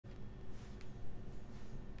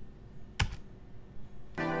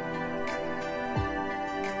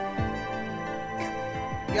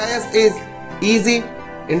EIS is easy,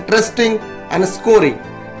 interesting and scoring.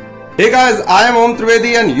 Hey guys, I am Om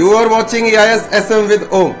Trivedi and you are watching EIS-SM with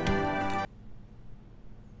Om.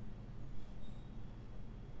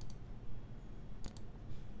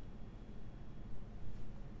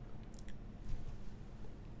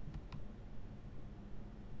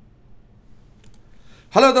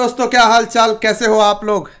 Hello दोस्तों, क्या हाल चाल, कैसे हो आप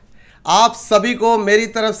लोग। आप सभी को मेरी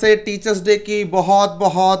तरफ से टीचर्स डे की बहुत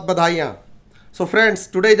बहुत बधाइयाँ। So friends,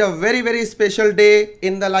 today is a very very special day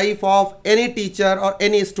in the life of any teacher और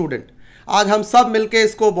एनी स्टूडेंट। आज हम सब मिलके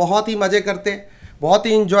इसको बहुत ही मज़े करते, बहुत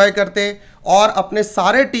ही इंजॉय करते और अपने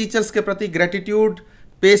सारे टीचर्स के प्रति ग्रेटिट्यूड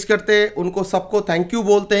पेश करते, उनको सबको थैंक यू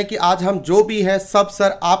बोलते हैं कि आज हम जो भी हैं सब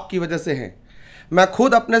सर आपकी वजह से हैं। मैं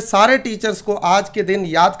खुद अपने सारे टीचर्स को आज के दिन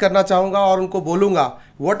याद करना चाहूँगा और उनको बोलूँगा,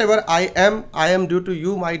 what ever I am due to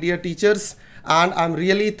you my dear teachers and I'm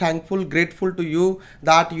really thankful, grateful to you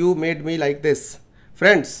that you made me like this.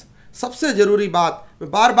 Friends, सबसे ज़रूरी बात मैं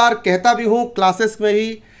बार बार कहता भी हूँ क्लासेस में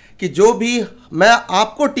ही कि जो भी मैं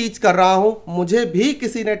आपको टीच कर रहा हूँ, मुझे भी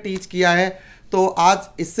किसी ने टीच किया है, तो आज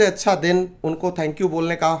इससे अच्छा दिन उनको थैंक यू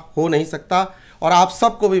बोलने का हो नहीं सकता। और आप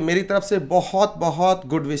सबको भी मेरी तरफ से बहुत बहुत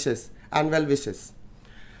good wishes and well wishes.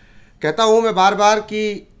 कहता हूँ मैं बार बार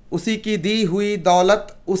कि उसी की दी हुई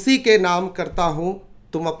दौलत उसी के नाम करता हूँ,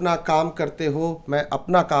 तुम अपना काम करते हो, मैं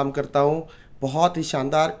अपना काम करता हूँ। बहुत ही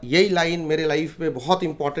शानदार, यही लाइन मेरे लाइफ में बहुत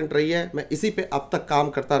इंपॉर्टेंट रही है, मैं इसी पे अब तक काम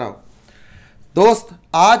करता रहा हूँ। दोस्त,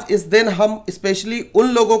 आज इस दिन हम स्पेशली उन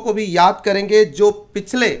लोगों को भी याद करेंगे जो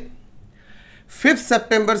पिछले 5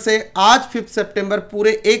 सितंबर से आज 5 सितंबर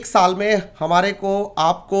पूरे एक साल में हमारे को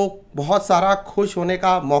आपको बहुत सारा खुश होने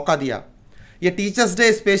का मौका दिया। ये टीचर्स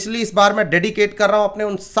डे स्पेशली इस बार मैं डेडिकेट कर रहा हूँ अपने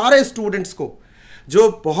उन सारे स्टूडेंट्स को जो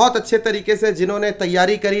बहुत अच्छे तरीके से जिन्होंने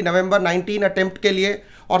तैयारी करी नवंबर 19 अटेम्प्ट के लिए,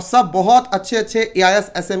 और सब बहुत अच्छे अच्छे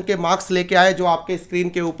EIS-SM के मार्क्स लेके आए जो आपके स्क्रीन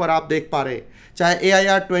के ऊपर आप देख पा रहे हैं। चाहे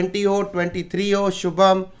AIR 20 हो, 23 हो,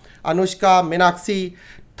 शुभम, अनुष्का, मीनाक्षी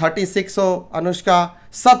 36 हो, अनुष्का,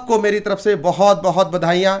 सबको मेरी तरफ से बहुत बहुत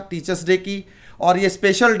बधाइयाँ टीचर्स डे की। और ये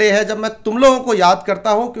स्पेशल डे है जब मैं तुम लोगों को याद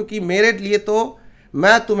करता हूँ, क्योंकि मेरे लिए तो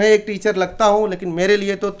मैं तुम्हें एक टीचर लगता हूँ, लेकिन मेरे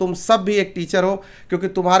लिए तो तुम सब भी एक टीचर हो, क्योंकि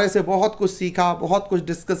तुम्हारे से बहुत कुछ सीखा, बहुत कुछ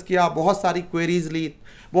डिस्कस किया, बहुत सारी क्वेरीज ली,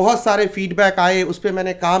 बहुत सारे फीडबैक आए, उस पर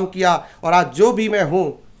मैंने काम किया और आज जो भी मैं हूँ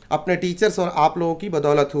अपने टीचर्स और आप लोगों की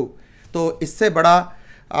बदौलत हूँ। तो इससे बड़ा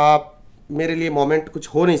मेरे लिए मोमेंट कुछ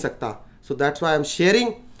हो नहीं सकता। So that's why I am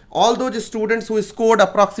sharing all those students who scored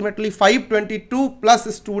approximately 522 plus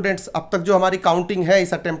students. अब तक जो हमारी काउंटिंग है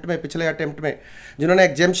इस अटेम्प्ट में, पिछले अटेम्प्ट में जिन्होंने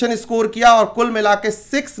एग्जेम्पशन स्कोर किया, और कुल मिला के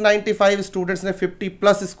 695 स्टूडेंट्स ने 50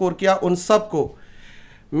 प्लस स्कोर किया, उन सबको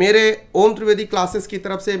मेरे ओम त्रिवेदी क्लासेस की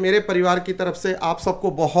तरफ से, मेरे परिवार की तरफ से आप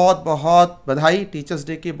सबको बहुत बहुत बधाई, टीचर्स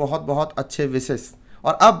डे की बहुत बहुत अच्छे विशेस।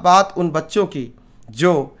 और अब बात उन बच्चों की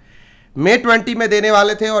जो मई 20 में देने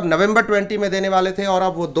वाले थे और नवंबर 20 में देने वाले थे, और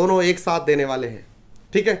अब वो दोनों एक साथ देने वाले हैं।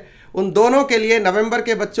 ठीक है, उन दोनों के लिए नवंबर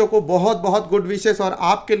के बच्चों को बहुत बहुत गुड विशेस, और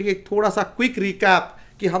आपके लिए थोड़ा सा क्विक रिकैप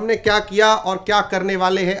कि हमने क्या किया और क्या करने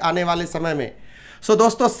वाले हैं आने वाले समय में। सो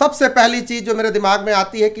दोस्तों, सबसे पहली चीज़ जो मेरे दिमाग में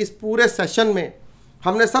आती है कि इस पूरे सेशन में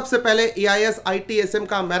हमने सबसे पहले EIS-IT-SM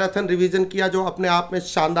का मैराथन रिवीजन किया, जो अपने आप में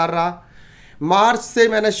शानदार रहा। मार्च से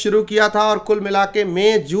मैंने शुरू किया था और कुल मिला के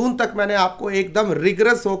मई जून तक मैंने आपको एकदम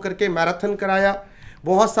रिगरस होकर के मैराथन कराया।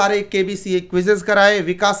 बहुत सारे KBCA क्विजेज कराए।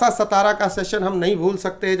 विकासा सतारा का सेशन हम नहीं भूल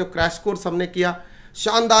सकते, जो क्रैश कोर्स हमने किया,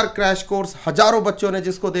 शानदार क्रैश कोर्स, हजारों बच्चों ने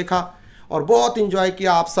जिसको देखा और बहुत इंजॉय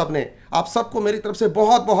किया आप सब ने। आप सबको मेरी तरफ से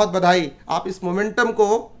बहुत बहुत बधाई। आप इस मोमेंटम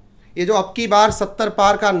को, ये जो अब की बार 70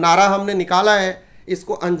 पार का नारा हमने निकाला है,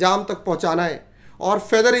 इसको अंजाम तक पहुंचाना है। और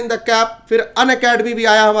फेदर इन द कैप, फिर अनअकैडमी भी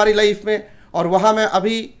आया हमारी लाइफ में, और वहाँ मैं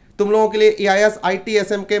अभी तुम लोगों के लिए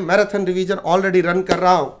EIS-IT-SM के मैराथन रिवीजन ऑलरेडी रन कर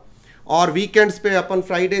रहा हूँ। और वीकेंड्स पे अपन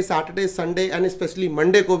Friday, Saturday, Sunday and specially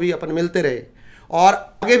Monday को भी अपन मिलते रहे, और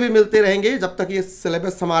आगे भी मिलते रहेंगे जब तक ये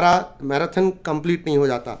सिलेबस हमारा मैराथन कंप्लीट नहीं हो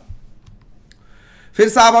जाता। फिर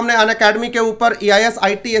साहब हमने अनअकैडमी के ऊपर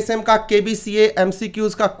EIS-IT-SM का KBCA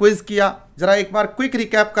MCQs का क्विज किया। जरा एक बार क्विक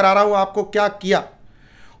रिकैप करा रहा हूँ आपको क्या किया।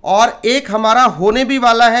 और एक हमारा होने भी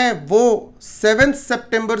वाला है, वो 7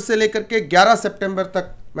 सितंबर से लेकर के 11 सितंबर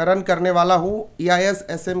तक मैं रन करने वाला हूँ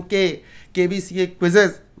EIS-SM के KBCA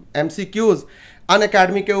क्विजेज MCQs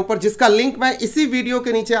अनअकैडमी के ऊपर, जिसका लिंक मैं इसी वीडियो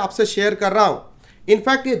के नीचे आपसे शेयर कर रहा हूँ।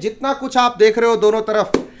 इनफैक्ट ये जितना कुछ आप देख रहे हो दोनों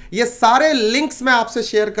तरफ, ये सारे लिंक्स मैं आपसे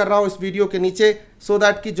शेयर कर रहा हूँ इस वीडियो के नीचे, सो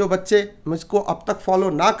दैट कि जो बच्चे मुझको अब तक फॉलो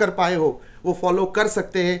ना कर पाए हो वो फॉलो कर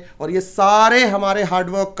सकते हैं, और ये सारे हमारे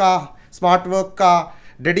हार्डवर्क का, स्मार्ट वर्क का,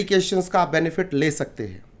 डेडिकेशंस का बेनिफिट ले सकते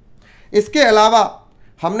हैं। इसके अलावा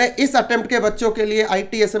हमने इस अटेम्प्ट के बच्चों के लिए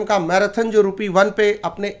ITSM का मैराथन जो ₹1 पे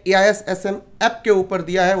अपने EIS-SM ऐप के ऊपर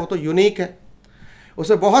दिया है वो तो यूनिक है।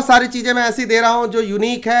 उसमें बहुत सारी चीज़ें मैं ऐसी दे रहा हूँ जो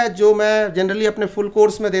यूनिक है, जो मैं जनरली अपने फुल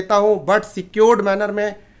कोर्स में देता हूँ, बट सिक्योर्ड मैनर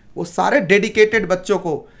में वो सारे डेडिकेटेड बच्चों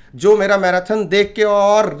को जो मेरा मैराथन देख के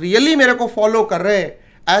और रियली मेरे को फॉलो कर रहे हैं,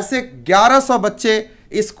 ऐसे 1100 बच्चे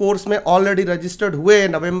इस कोर्स में ऑलरेडी रजिस्टर्ड हुए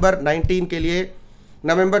नवंबर 19 के लिए,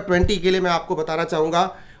 नवंबर 20 के लिए मैं आपको बताना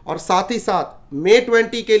चाहूँगा। और साथ ही साथ मई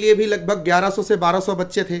 20 के लिए भी लगभग 1100 से 1200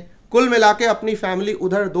 बच्चे थे। कुल मिला के अपनी फैमिली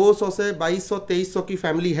उधर 200 से 2200-2300 की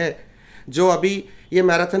फैमिली है जो अभी ये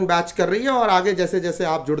मैराथन बैच कर रही है, और आगे जैसे जैसे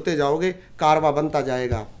आप जुड़ते जाओगे कारवा बनता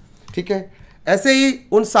जाएगा। ठीक है, ऐसे ही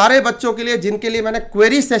उन सारे बच्चों के लिए जिनके लिए मैंने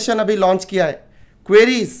क्वेरी सेशन अभी लॉन्च किया है।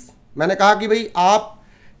 क्वेरीज मैंने कहा कि भाई आप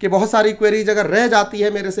कि बहुत सारी क्वेरीज अगर रह जाती है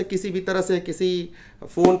मेरे से किसी भी तरह से, किसी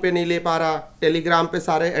फ़ोन पे नहीं ले पा रहा, टेलीग्राम पे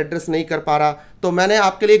सारे एड्रेस नहीं कर पा रहा, तो मैंने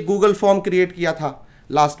आपके लिए एक गूगल फॉर्म क्रिएट किया था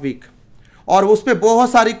लास्ट वीक, और उस पर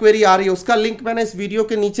बहुत सारी क्वेरी आ रही है। उसका लिंक मैंने इस वीडियो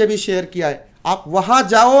के नीचे भी शेयर किया है। आप वहाँ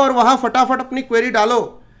जाओ और वहाँ फटाफट अपनी क्वेरी डालो।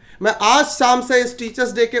 मैं आज शाम से इस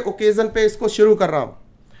टीचर्स डे के ओकेज़न पे इसको शुरू कर रहा हूँ,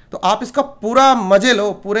 तो आप इसका पूरा मजे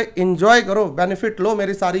लो, पूरे इंजॉय करो, बेनिफिट लो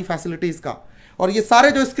मेरी सारी फैसिलिटीज़ का। और ये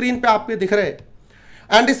सारे जो स्क्रीन पे आपके दिख रहे हैं,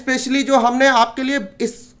 एंड स्पेशली जो हमने आपके लिए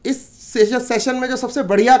इस सेशन में जो सबसे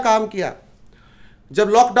बढ़िया काम किया, जब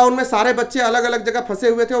लॉकडाउन में सारे बच्चे अलग अलग जगह फंसे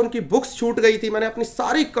हुए थे, उनकी बुक्स छूट गई थी, मैंने अपनी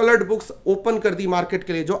सारी कलर्ड बुक्स ओपन कर दी मार्केट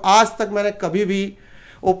के लिए, जो आज तक मैंने कभी भी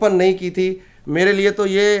ओपन नहीं की थी। मेरे लिए तो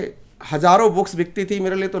ये हज़ारों बुक्स बिकती थी,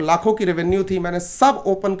 मेरे लिए तो लाखों की रेवेन्यू थी, मैंने सब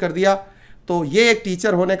ओपन कर दिया। तो ये एक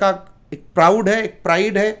टीचर होने का एक प्राउड है, एक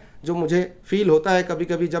प्राइड है जो मुझे फील होता है कभी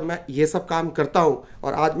कभी जब मैं ये सब काम करता हूँ,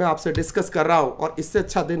 और आज मैं आपसे डिस्कस कर रहा हूँ, और इससे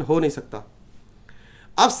अच्छा दिन हो नहीं सकता।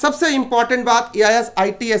 अब सबसे इंपॉर्टेंट बात,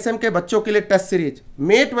 EIS-IT-SM के बच्चों के लिए टेस्ट सीरीज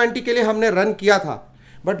मई 20 के लिए हमने रन किया था,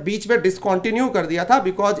 बट बीच में डिसकंटिन्यू कर दिया था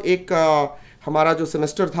बिकॉज एक हमारा जो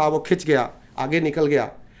सेमेस्टर था वो खिंच गया, आगे निकल गया।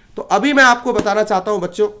 तो अभी मैं आपको बताना चाहता हूँ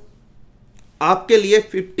बच्चों, आपके लिए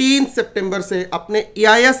 15 सितंबर से अपने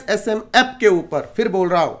EIS-SM ऐप के ऊपर, फिर बोल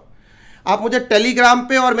रहा हूँ, आप मुझे टेलीग्राम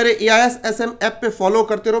पे और मेरे EIS-SM ऐप पे फॉलो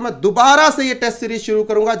करते रहो। मैं दोबारा से ये टेस्ट सीरीज शुरू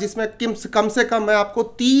करूंगा जिसमें कम से कम मैं आपको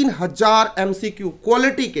 3000 MCQ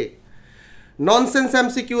क्वालिटी के, नॉनसेंस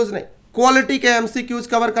MCQs नहीं, क्वालिटी के MCQs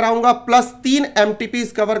कवर कराऊंगा, प्लस 3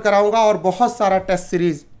 MTPs कवर कराऊंगा, और बहुत सारा टेस्ट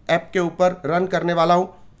सीरीज ऐप के ऊपर रन करने वाला हूं।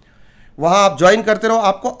 वहां आप ज्वाइन करते रहो,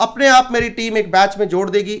 आपको अपने आप मेरी टीम एक बैच में जोड़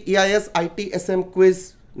देगी। EIS-IT-SM क्विज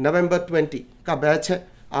नवंबर 20 का बैच है,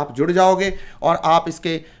 आप जुड़ जाओगे और आप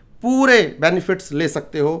इसके पूरे बेनिफिट्स ले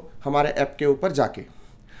सकते हो हमारे ऐप के ऊपर जाके।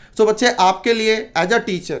 सो बच्चे, आपके लिए एज अ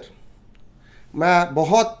टीचर मैं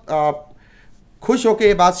बहुत खुश होकर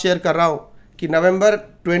ये बात शेयर कर रहा हूँ कि नवंबर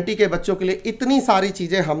 20 के बच्चों के लिए इतनी सारी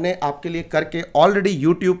चीज़ें हमने आपके लिए करके ऑलरेडी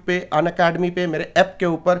यूट्यूब पे, अनअकैडमी पे, मेरे ऐप के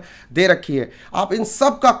ऊपर दे रखी है। आप इन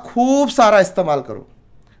सब का खूब सारा इस्तेमाल करो,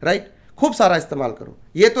 राइट, खूब सारा इस्तेमाल करो।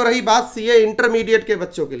 ये तो रही बात CA इंटरमीडिएट के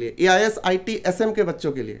बच्चों के लिए, EIS-IT-SM के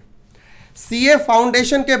बच्चों के लिए। CA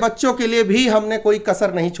फाउंडेशन के बच्चों के लिए भी हमने कोई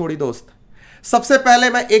कसर नहीं छोड़ी दोस्त। सबसे पहले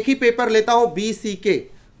मैं एक ही पेपर लेता हूं, BCK।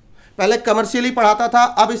 पहले कमर्शियली पढ़ाता था,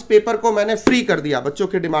 अब इस पेपर को मैंने फ्री कर दिया बच्चों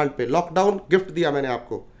के डिमांड पे, लॉकडाउन गिफ्ट दिया मैंने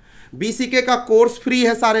आपको। BCK का कोर्स फ्री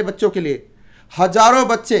है सारे बच्चों के लिए। हजारों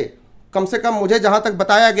बच्चे, कम से कम मुझे जहां तक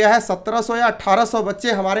बताया गया है 1700 या 1800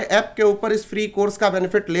 बच्चे हमारे ऐप के ऊपर इस फ्री कोर्स का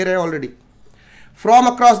बेनिफिट ले रहे हैं already, from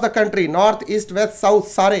across the country, north, east, waste, south,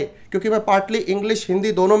 सारे। क्योंकि मैं पार्टली इंग्लिश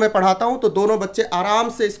हिंदी दोनों में पढ़ाता हूं, तो दोनों बच्चे आराम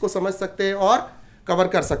से इसको समझ सकते हैं और कवर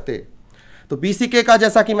कर सकते हैं। तो BCK का,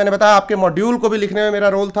 जैसा कि मैंने बताया, आपके मॉड्यूल को भी लिखने में मेरा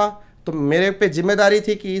रोल था, तो मेरे पे जिम्मेदारी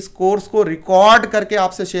थी कि इस कोर्स को रिकॉर्ड करके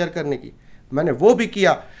आपसे शेयर करने की, मैंने वो भी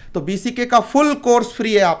किया। तो BCK का फुल कोर्स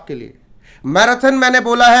फ्री है आपके लिए। मैराथन मैंने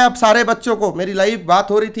बोला है अब सारे बच्चों को, मेरी लाइव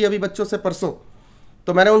बात हो रही थी अभी बच्चों से परसों,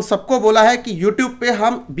 तो मैंने उन सबको बोला है कि YouTube पे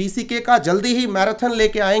हम BCK का जल्दी ही मैराथन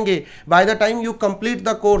लेके आएंगे। By the time you complete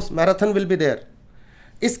the course, marathon will be there.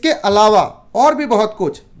 इसके अलावा और भी बहुत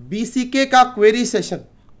कुछ, BCK का क्वेरी सेशन,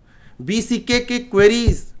 BCK के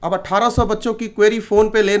क्वेरीज। अब 1800 बच्चों की क्वेरी फ़ोन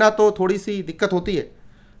पे लेना तो थोड़ी सी दिक्कत होती है,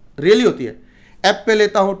 रियली होती है। ऐप पे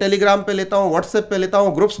लेता हूँ, टेलीग्राम पे लेता हूँ, व्हाट्सएप पे लेता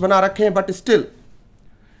हूँ, ग्रुप्स बना रखे हैं, बट स्टिल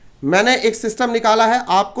मैंने एक सिस्टम निकाला है,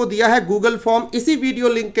 आपको दिया है गूगल फॉर्म इसी वीडियो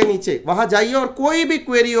लिंक के नीचे। वहां जाइए और कोई भी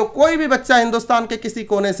क्वेरी हो, कोई भी बच्चा हिंदुस्तान के किसी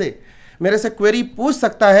कोने से मेरे से क्वेरी पूछ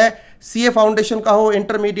सकता है, CA फाउंडेशन का हो,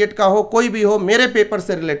 इंटरमीडिएट का हो, कोई भी हो, मेरे पेपर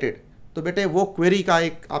से रिलेटेड। तो बेटे वो क्वेरी का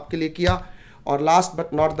एक आपके लिए किया। और last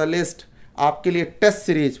but not the list, आपके लिए टेस्ट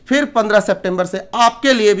सीरीज फिर 15 सितंबर से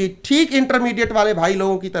आपके लिए भी, ठीक इंटरमीडिएट वाले भाई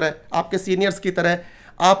लोगों की तरह, आपके सीनियर्स की तरह,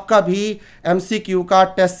 आपका भी MCQ का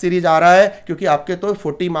टेस्ट सीरीज आ रहा है, क्योंकि आपके तो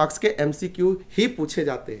 40 मार्क्स के MCQ ही पूछे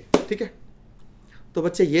जाते हैं। ठीक है, तो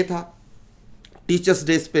बच्चे ये था टीचर्स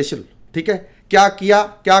डे स्पेशल, ठीक है। क्या किया,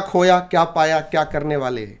 क्या खोया, क्या पाया, क्या करने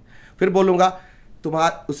वाले हैं, फिर बोलूँगा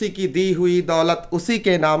तुम्हारा उसी की दी हुई दौलत उसी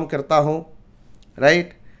के नाम करता हूँ,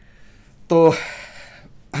 राइट। तो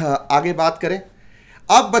आगे बात करें।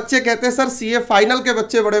 अब बच्चे कहते हैं सर सीए फाइनल के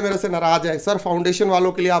बच्चे बड़े मेरे से नाराज हैं, सर फाउंडेशन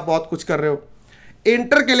वालों के लिए आप बहुत कुछ कर रहे हो,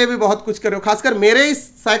 इंटर के लिए भी बहुत कुछ कर रहे हो, खासकर मेरे इस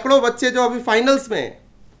सैकड़ों बच्चे जो अभी फाइनल्स में हैं,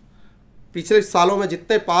 पिछले सालों में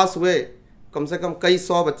जितने पास हुए कम से कम कई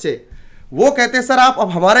 100 बच्चे, वो कहते हैं सर आप अब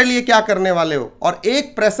हमारे लिए क्या करने वाले हो। और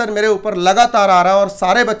एक प्रेशर मेरे ऊपर लगातार आ रहा है और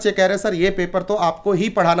सारे बच्चे कह रहे हैं सर ये पेपर तो आपको ही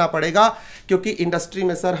पढ़ाना पड़ेगा, क्योंकि इंडस्ट्री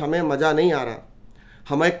में सर हमें मज़ा नहीं आ रहा,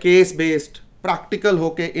 हमें केस बेस्ड प्रैक्टिकल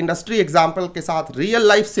होके इंडस्ट्री एग्जाम्पल के साथ रियल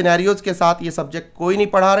लाइफ सिनेरियोज के साथ ये सब्जेक्ट कोई नहीं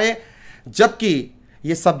पढ़ा रहे, जबकि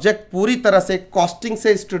ये सब्जेक्ट पूरी तरह से कॉस्टिंग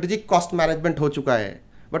से स्ट्रेटेजिक कॉस्ट मैनेजमेंट हो चुका है।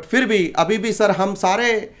 बट फिर भी अभी भी सर हम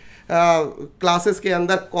सारे क्लासेस के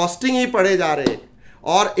अंदर कॉस्टिंग ही पढ़े जा रहे हैं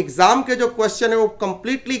और एग्जाम के जो क्वेश्चन है वो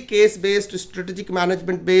completely case based, strategic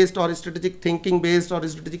management based और स्ट्रेटेजिक थिंकिंग बेस्ड और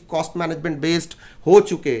स्ट्रेटेजिक कॉस्ट मैनेजमेंट बेस्ड हो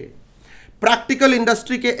चुके हैं। प्रैक्टिकल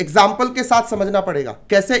इंडस्ट्री के एग्जाम्पल के साथ समझना पड़ेगा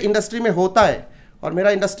कैसे इंडस्ट्री में होता है, और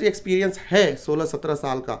मेरा इंडस्ट्री एक्सपीरियंस है 16-17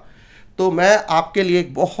 साल का। तो मैं आपके लिए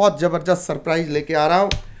एक बहुत ज़बरदस्त सरप्राइज लेके आ रहा हूँ,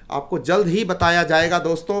 आपको जल्द ही बताया जाएगा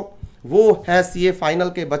दोस्तों। वो है सीए फाइनल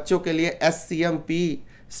के बच्चों के लिए SCMP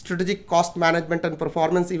strategic cost management and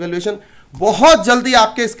performance evaluation बहुत जल्दी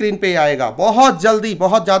आपके स्क्रीन पे आएगा, बहुत जल्दी,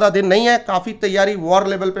 बहुत ज़्यादा दिन नहीं है। काफ़ी तैयारी वॉर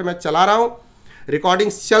लेवल पे मैं चला रहा हूँ,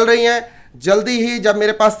 रिकॉर्डिंग्स चल रही हैं। जल्दी ही जब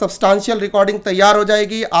मेरे पास सब्सटेंशियल रिकॉर्डिंग तैयार हो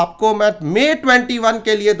जाएगी आपको मैं मई 21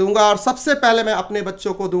 के लिए दूंगा, और सबसे पहले मैं अपने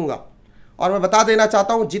बच्चों को दूंगा। और मैं बता देना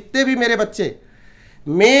चाहता हूँ जितने भी मेरे बच्चे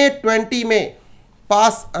मई 20 में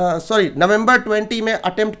नवंबर 20 में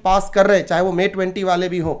अटेम्प्ट पास कर रहे हैं, चाहे वो मई 20 वाले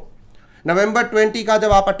भी हों, नवंबर 20 का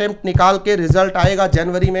जब आप अटेम्प्ट निकाल के रिजल्ट आएगा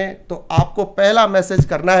जनवरी में, तो आपको पहला मैसेज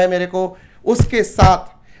करना है मेरे को, उसके साथ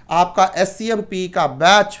आपका SCMP का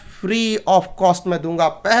बैच फ्री ऑफ कॉस्ट मैं दूंगा।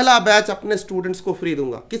 पहला बैच अपने स्टूडेंट्स को फ्री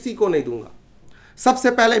दूंगा, किसी को नहीं दूंगा।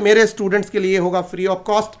 सबसे पहले मेरे स्टूडेंट्स के लिए होगा फ्री ऑफ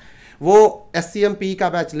कॉस्ट, वो SCMP का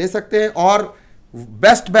बैच ले सकते हैं और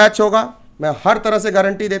बेस्ट बैच होगा, मैं हर तरह से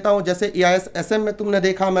गारंटी देता हूं। जैसे EIS-SM में तुमने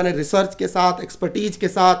देखा मैंने रिसर्च के साथ, एक्सपर्टीज के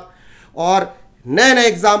साथ और नए नए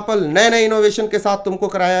एग्जाम्पल, नए नए इनोवेशन के साथ तुमको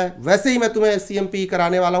कराया है, वैसे ही मैं तुम्हें SCMP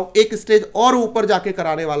कराने वाला हूं, एक स्टेज और ऊपर जाके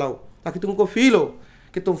कराने वाला हूं, ताकि तुमको फील हो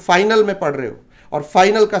कि तुम फाइनल में पढ़ रहे हो और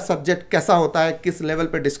फाइनल का सब्जेक्ट कैसा होता है, किस लेवल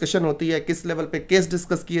पे डिस्कशन होती है, किस लेवल पे केस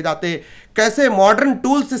डिस्कस किए जाते हैं, कैसे मॉडर्न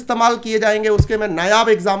टूल्स इस्तेमाल किए जाएंगे, उसके मैं नायाब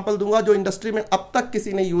एग्जाम्पल दूंगा जो इंडस्ट्री में अब तक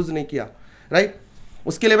किसी ने यूज़ नहीं किया, राइट।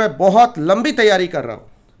 उसके लिए मैं बहुत लंबी तैयारी कर रहा हूँ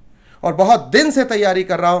और बहुत दिन से तैयारी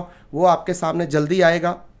कर रहा हूँ, वो आपके सामने जल्दी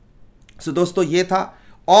आएगा। सो दोस्तों ये था,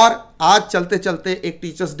 और आज चलते चलते एक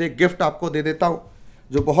टीचर्स डे गिफ्ट आपको दे देता हूँ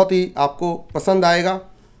जो बहुत ही आपको पसंद आएगा।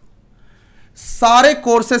 सारे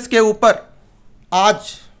कोर्सेस के ऊपर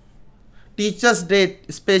आज teachers day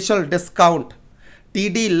special discount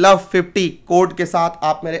TD Love 50 code के साथ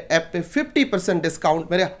आप मेरे ऐप पे 50%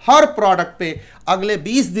 डिस्काउंट मेरे हर प्रोडक्ट पे अगले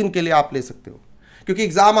 20 दिन के लिए आप ले सकते हो, क्योंकि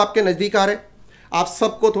एग्जाम आपके नज़दीक आ रहे, आप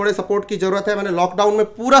सबको थोड़े सपोर्ट की जरूरत है। मैंने लॉकडाउन में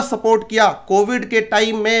पूरा सपोर्ट किया, कोविड के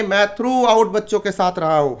टाइम में मैं थ्रू आउट बच्चों के साथ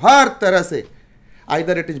रहा हूँ हर तरह से,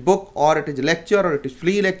 आइदर इट इज बुक और इट इज लेक्चर और इट इज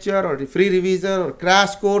फ्री लेक्चर और फ्री रिवीजन और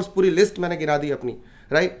क्रैश कोर्स, पूरी लिस्ट मैंने गिरा दी अपनी,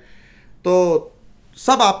 राइट। तो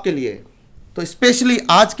सब आपके लिए। तो स्पेशली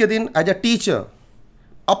आज के दिन एज अ टीचर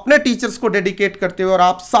अपने टीचर्स को डेडिकेट करते हुए और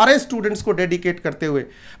आप सारे स्टूडेंट्स को डेडिकेट करते हुए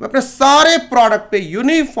मैं अपने सारे प्रोडक्ट पे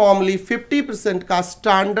यूनिफॉर्मली 50% का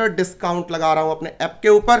स्टैंडर्ड डिस्काउंट लगा रहा हूं अपने ऐप के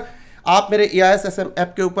ऊपर। आप मेरे EIS-SM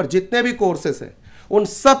ऐप के ऊपर जितने भी कोर्सेस हैं उन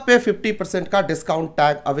सब पे 50% का डिस्काउंट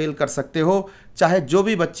टैग अवेल कर सकते हो, चाहे जो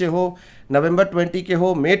भी बच्चे हो, नवंबर 20 के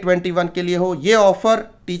हो, मई 21 के लिए हो। ये ऑफर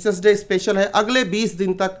टीचर्स डे स्पेशल है, अगले 20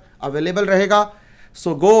 दिन तक अवेलेबल रहेगा।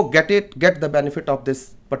 सो गो get it, get the benefit of this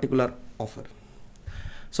particular offer.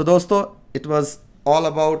 सो दोस्तों, it was all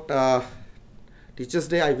about teachers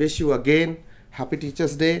day. I wish you again happy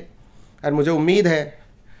teachers day. And मुझे उम्मीद है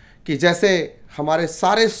कि जैसे हमारे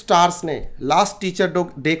सारे स्टार्स ने लास्ट टीचर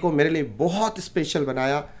डे को मेरे लिए बहुत स्पेशल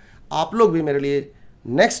बनाया, आप लोग भी मेरे लिए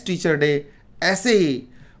नेक्स्ट टीचर डे ऐसे ही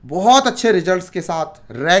बहुत अच्छे रिजल्ट्स के साथ,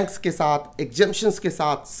 रैंक्स के साथ, एग्जाम्शंस के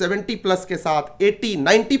साथ, 70+ के साथ, 80,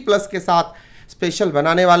 90+ के साथ स्पेशल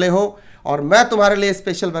बनाने वाले हो। और मैं तुम्हारे लिए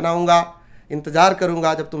स्पेशल बनाऊंगा, इंतज़ार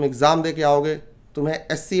करूंगा जब तुम एग्ज़ाम दे के आओगे, तुम्हें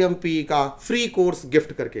SCMP का फ्री कोर्स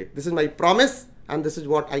गिफ्ट करके। This is my promise and this is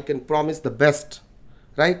what I can promise the best,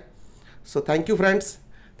 right. So thank you friends,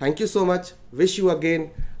 thank you so much, wish you again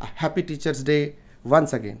a happy Teachers Day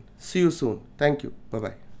once again, see you soon, thank you, bye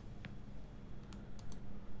bye.